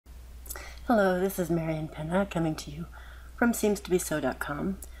Hello, this is Marion Penna coming to you from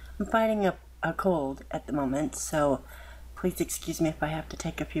seemstobeso.com. I'm fighting a cold at the moment, so please excuse me if I have to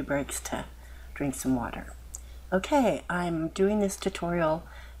take a few breaks to drink some water. Okay, I'm doing this tutorial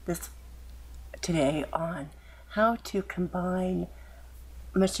today on how to combine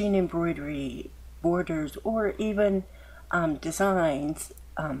machine embroidery, borders, or even designs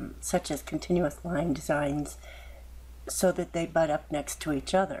such as continuous line designs so that they butt up next to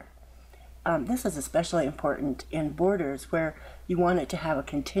each other. This is especially important in borders where you want it to have a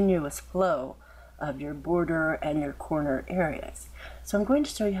continuous flow of your border and your corner areas. So I'm going to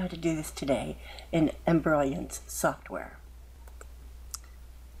show you how to do this today in Embrilliance software.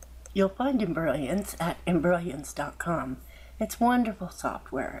 You'll find Embrilliance at Embrilliance.com. It's wonderful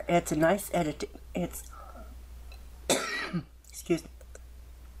software. It's a nice editing. Excuse me.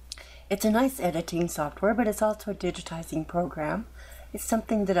 It's a nice editing software, but it's also a digitizing program. It's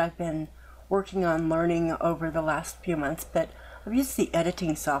something that I've been working on learning over the last few months, but I've used the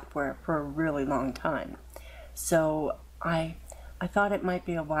editing software for a really long time. So I thought it might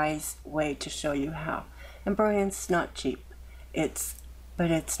be a wise way to show you how. Embrilliance is not cheap, but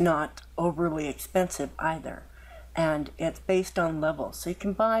it's not overly expensive either. And it's based on levels, so you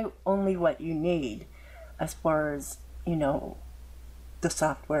can buy only what you need as far as, the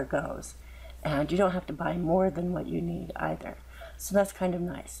software goes. And you don't have to buy more than what you need either. So that's kind of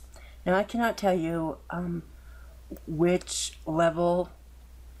nice. Now I cannot tell you which level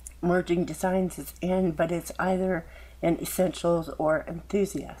merging designs is in, but it's either in Essentials or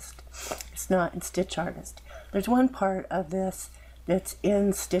Enthusiast. It's not in Stitch Artist. There's one part of this that's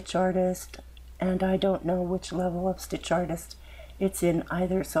in Stitch Artist, and I don't know which level of Stitch Artist it's in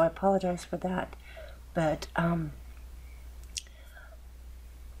either, so I apologize for that. But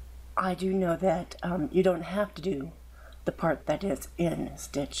I do know that you don't have to do the part that is in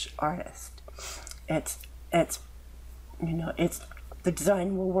Stitch Artist. It's the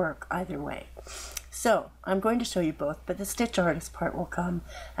design will work either way. So I'm going to show you both, but the Stitch Artist part will come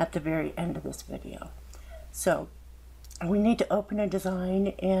at the very end of this video. So we need to open a design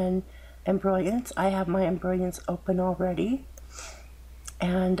in Embrilliance. I have my Embrilliance open already,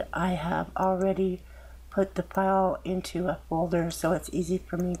 and I have already put the file into a folder so it's easy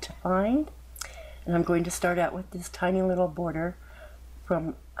for me to find. And I'm going to start out with this tiny little border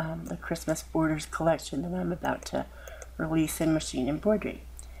from the Christmas Borders collection that I'm about to release in Machine Embroidery.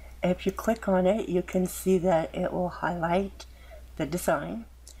 If you click on it, you can see that it will highlight the design.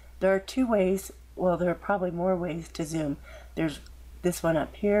 There are two ways, well, there are probably more ways to zoom. There's this one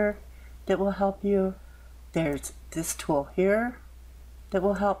up here that will help you. There's this tool here that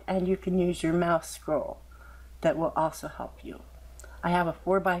will help, and you can use your mouse scroll that will also help you. I have a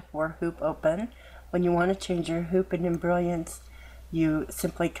 4x4 hoop open. When you want to change your hoop in Embrilliance, you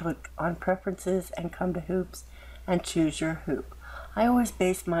simply click on Preferences and come to Hoops and choose your hoop. I always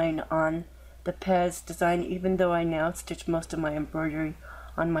base mine on the Pez design, even though I now stitch most of my embroidery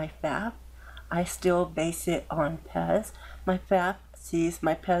on my FAF. I still base it on Pez. My FAF sees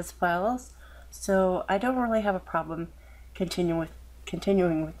my Pez files, so I don't really have a problem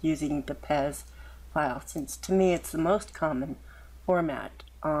continuing with using the Pez file, since to me it's the most common format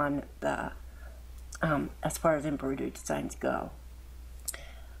on the as far as embroidery designs go.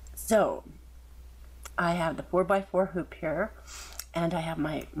 So I have the 4x4 hoop here, and I have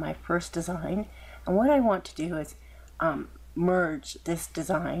my first design, and what I want to do is merge this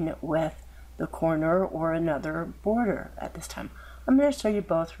design with the corner or another border at this time. I'm going to show you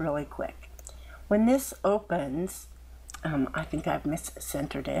both really quick. When this opens, I think I've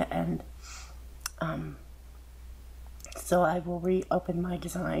miscentered it, and so I will reopen my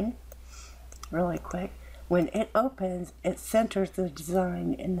design really quick. When it opens, it centers the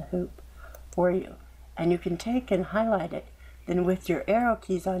design in the hoop for you, and you can take and highlight it. Then with your arrow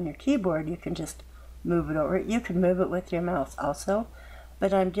keys on your keyboard, you can just move it over. You can move it with your mouse also,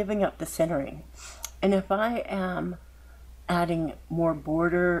 but I'm giving up the centering. And if I am adding more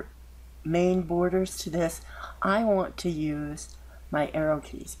main borders to this, I want to use my arrow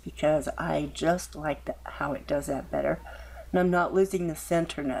keys because I just like how it does that better, and I'm not losing the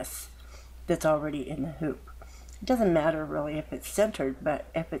centerness that's already in the hoop. It doesn't matter really if it's centered, but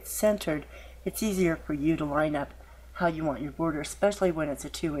if it's centered, it's easier for you to line up how you want your border, especially when it's a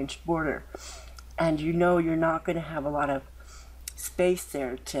 2-inch border, and you're not going to have a lot of space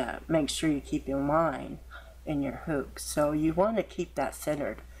there to make sure you keep in line in your hoop. So you want to keep that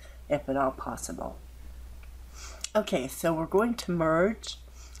centered if at all possible. Okay, so we're going to merge.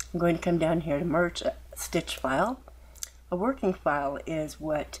 I'm going to come down here to merge a stitch file. A working file is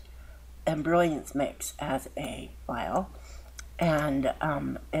what Embrilliance makes as a file, and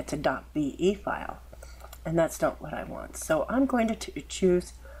it's a .be file, and that's not what I want. So I'm going to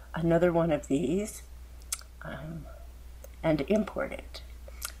choose another one of these and import it.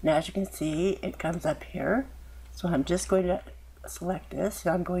 Now as you can see, it comes up here, so I'm just going to select this,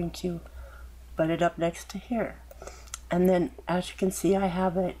 and I'm going to put it up next to here. And then as you can see, I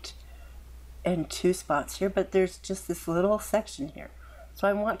have it in 2 spots here, but there's just this little section here. So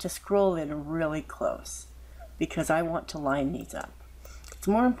I want to scroll in really close because I want to line these up. It's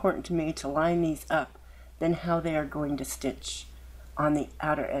more important to me to line these up than how they are going to stitch on the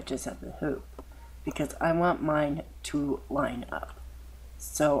outer edges of the hoop, because I want mine to line up.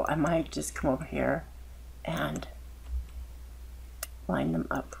 So I might just come over here and line them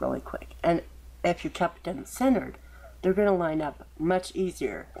up really quick. And if you kept them centered, they're going to line up much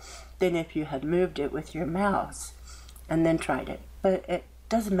easier than if you had moved it with your mouse and then tried it. But it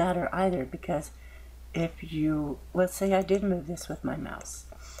doesn't matter either, because if you, let's say I did move this with my mouse,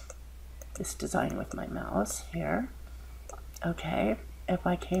 this design with my mouse here, okay, if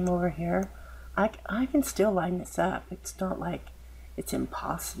I came over here, I can still line this up. It's not like it's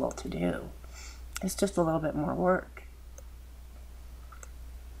impossible to do. It's just a little bit more work.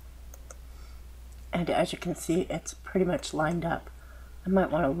 And as you can see, it's pretty much lined up. I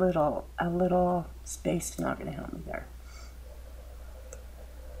might want a little space, not going to help me there.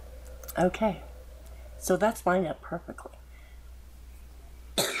 Okay, so that's lined up perfectly.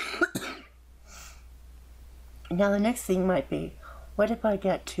 Now the next thing might be, what if I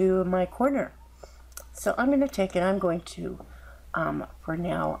get to my corner? So I'm going to take it, I'm going to, for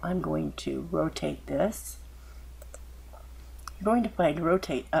now, I'm going to rotate this. You're going to find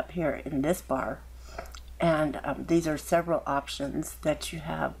rotate up here in this bar. And these are several options that you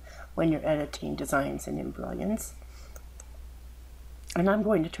have when you're editing designs in Embrilliance. And I'm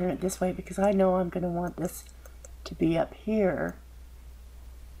going to turn it this way because I know I'm going to want this to be up here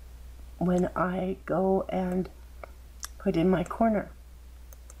when I go and put in my corner.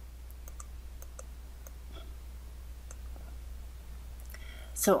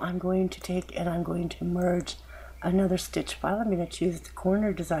 So I'm going to take and I'm going to merge another stitch file. I'm going to choose the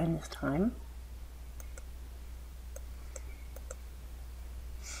corner design this time.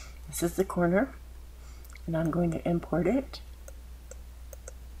 This is the corner, and I'm going to import it,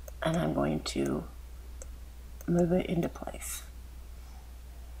 and I'm going to move it into place.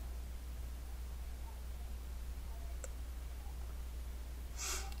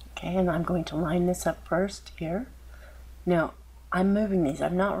 Okay, and I'm going to line this up first here. Now, I'm moving these.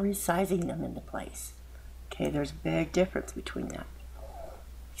 I'm not resizing them into place. Okay, there's a big difference between that.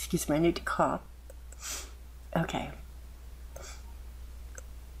 Excuse me, I need to cough. Okay.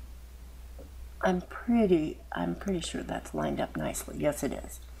 I'm pretty sure that's lined up nicely. Yes, it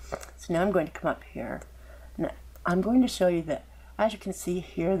is. So now I'm going to come up here, and I'm going to show you that, as you can see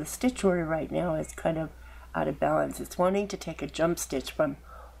here, the stitch order right now is kind of out of balance. It's wanting to take a jump stitch from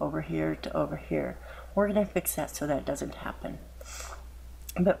over here to over here. We're going to fix that so that doesn't happen.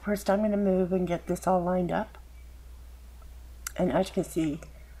 But first I'm going to move and get this all lined up. And as you can see,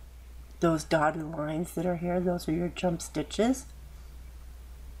 those dotted lines that are here, those are your jump stitches.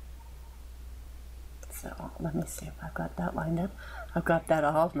 So let me see if I've got that lined up. I've got that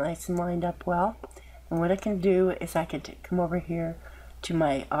all nice and lined up well. And what I can do is I can come over here to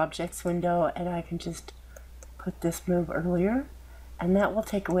my objects window, and I can just put this move earlier, and that will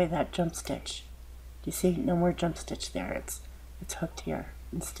take away that jump stitch. Do you see? No more jump stitch there. It's hooked here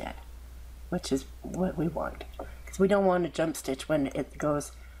instead, which is what we want, because we don't want a jump stitch when it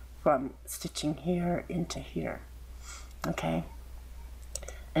goes from stitching here into here. Okay.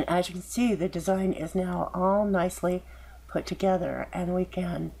 And as you can see, the design is now all nicely put together, and we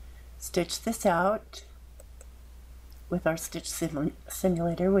can stitch this out with our stitch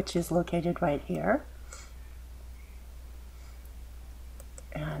simulator, which is located right here.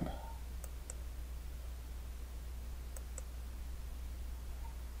 And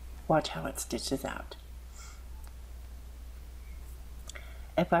watch how it stitches out.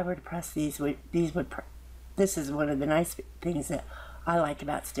 If I were to press these would this is one of the nice things that I like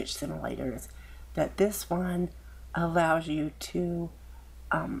about Stitch Simulators, that this one allows you to,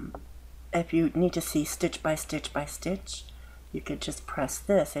 if you need to see stitch by stitch by stitch, you could just press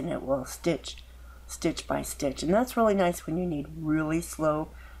this and it will stitch by stitch. And that's really nice when you need really slow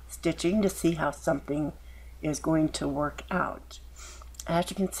stitching to see how something is going to work out. As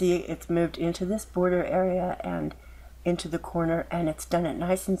you can see, it's moved into this border area and into the corner, and it's done it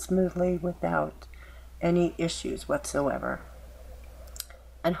nice and smoothly without any issues whatsoever.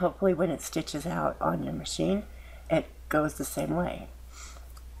 And hopefully when it stitches out on your machine, it goes the same way.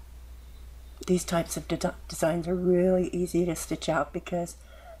 these types of designs are really easy to stitch out because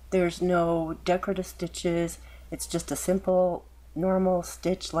there's no decorative stitches. It's just a simple normal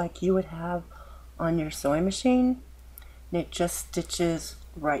stitch like you would have on your sewing machine, and it just stitches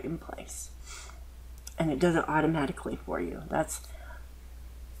right in place, and it does it automatically for you. That's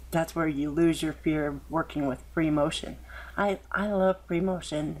where you lose your fear of working with free motion. I love free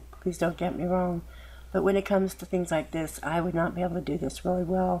motion, please don't get me wrong, but when it comes to things like this, I would not be able to do this really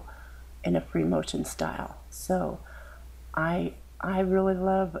well in a free motion style. So I really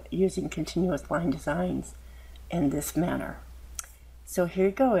love using continuous line designs in this manner. So here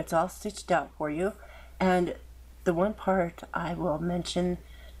you go, it's all stitched out for you. And the one part I will mention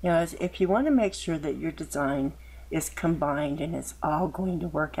now is if you want to make sure that your design is combined and it's all going to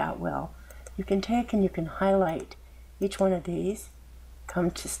work out well, you can take and you can highlight each one of these, come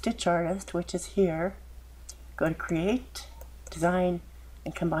to Stitch Artist, which is here, go to Create, Design,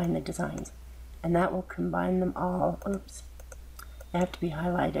 and combine the designs. And that will combine them all. Oops, they have to be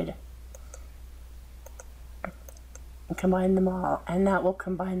highlighted. And combine them all, and that will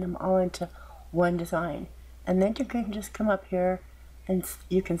combine them all into one design. And then you can just come up here and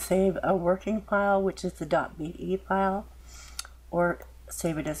you can save a working file, which is the .be file, or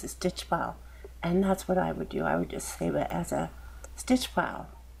save it as a stitch file. And that's what I would do. I would just save it as a stitch file.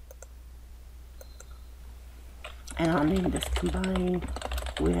 And I'll name this Combine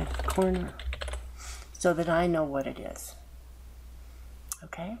with Corner so that I know what it is.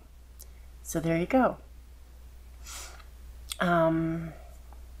 Okay? So there you go. I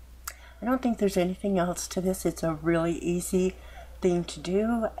don't think there's anything else to this. It's a really easy thing to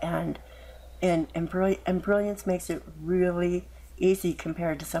do, and Embrilliance makes it really easy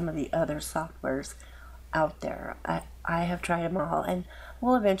compared to some of the other softwares out there. I have tried them all, and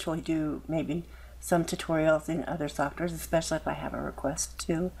we'll eventually do maybe some tutorials in other softwares, especially if I have a request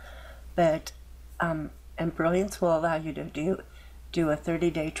to. But Embrilliance will allow you to do a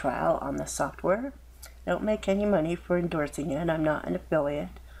 30-day trial on the software. I don't make any money for endorsing it. I'm not an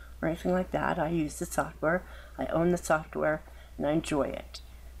affiliate or anything like that. I use the software, I own the software, and I enjoy it.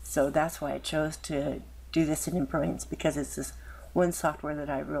 So that's why I chose to do this in Embrilliance, because it's this one software that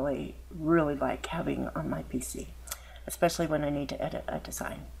I really, really like having on my PC, especially when I need to edit a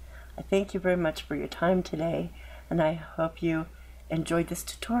design. I thank you very much for your time today, and I hope you enjoyed this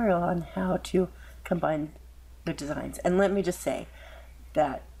tutorial on how to combine the designs. And let me just say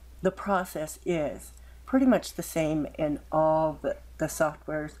that the process is pretty much the same in all the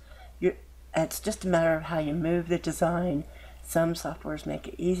softwares. It's just a matter of how you move the design. Some softwares make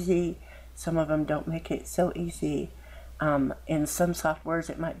it easy, some of them don't make it so easy. In some softwares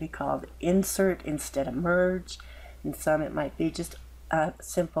it might be called insert instead of merge. In some it might be just a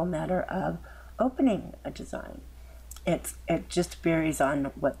simple matter of opening a design. It just varies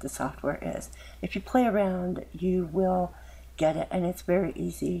on what the software is. If you play around, you will get it, and it's very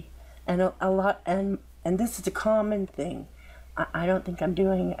easy. And and this is a common thing. I don't think I'm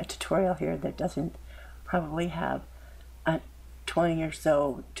doing a tutorial here that doesn't probably have 20 or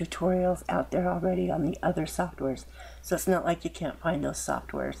so tutorials out there already on the other softwares. So it's not like you can't find those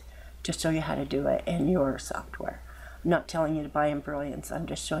softwares to show you how to do it in your software. I'm not telling you to buy Embrilliance. I'm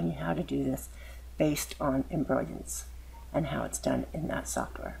just showing you how to do this based on Embrilliance and how it's done in that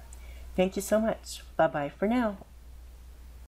software. Thank you so much. Bye-bye for now.